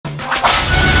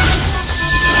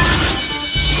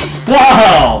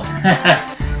Whoa!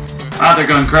 Oh, they're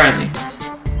going crazy.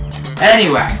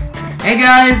 Anyway, hey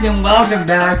guys, and welcome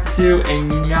back to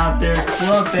another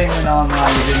Club Penguin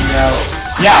Online video.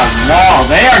 Yeah, wow,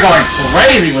 they are going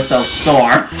crazy with those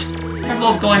swords. They're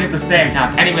both going at the same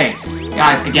time. Anyway,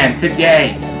 guys, again,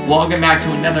 today, welcome back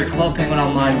to another Club Penguin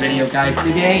Online video, guys.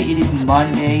 Today, it is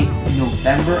Monday,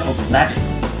 November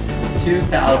 11th,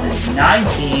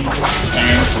 2019,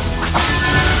 and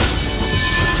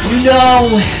you know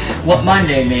what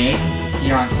Monday means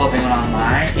here on Club Penguin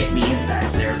Online. It means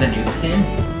that there's a new pin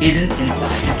hidden inside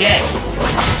the game.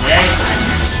 Today, I'm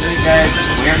going to show you guys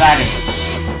where that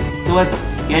is. So let's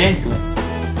get into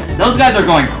it. Those guys are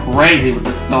going crazy with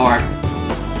the swords.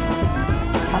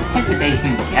 How the heck did they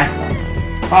even get them?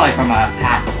 Probably from a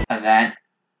past event.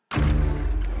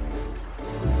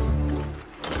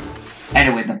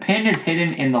 Anyway, the pin is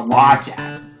hidden in the watch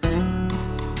app.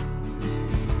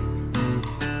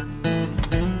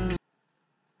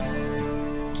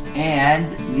 And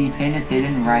the pin is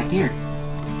hidden right here.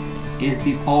 Is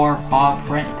the Polar Paw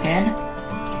print pin.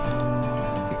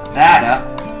 Pick that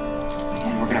up.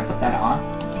 And we're gonna put that on.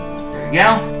 There we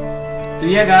go. So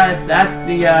yeah guys, that's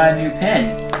the new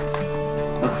pin.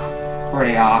 Looks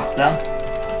pretty awesome.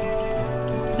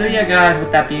 So yeah guys,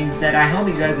 with that being said, I hope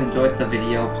you guys enjoyed the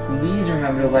video. Please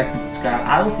remember to like and subscribe.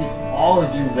 I will see all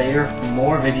of you later for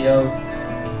more videos.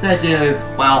 Such as,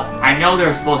 well, I know there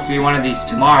was supposed to be one of these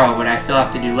tomorrow, but I still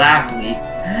have to do last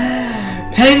week's.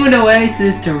 Penguin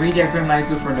Oasis to redecorate my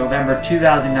igloo for November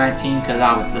 2019, because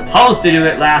I was supposed to do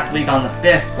it last week on the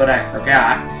 5th, but I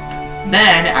forgot.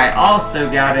 Then, I also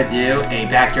gotta do a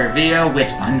backyard video,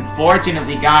 which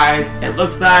unfortunately, guys, it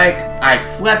looks like I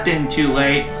slept in too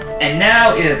late, and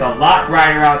now it is a lot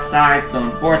brighter outside, so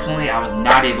unfortunately, I was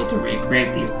not able to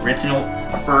recreate the original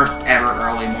first ever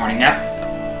early morning episode.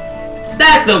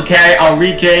 That's okay, I'll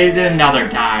recreate it another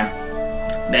time.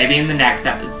 Maybe in the next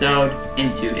episode,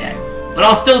 in 2 days. But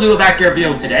I'll still do a backyard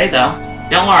video today, though.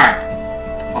 Don't worry.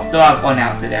 I'll still have one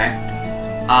out today.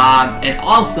 And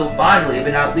also, finally,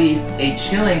 but not least, a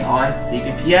Chilling on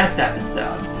CBPS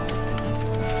episode.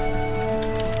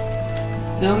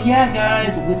 So yeah,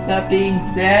 guys, with that being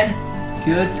said,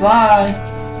 goodbye.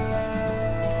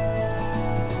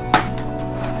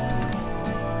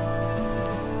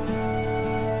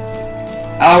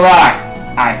 Alright,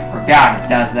 I forgot it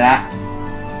does that.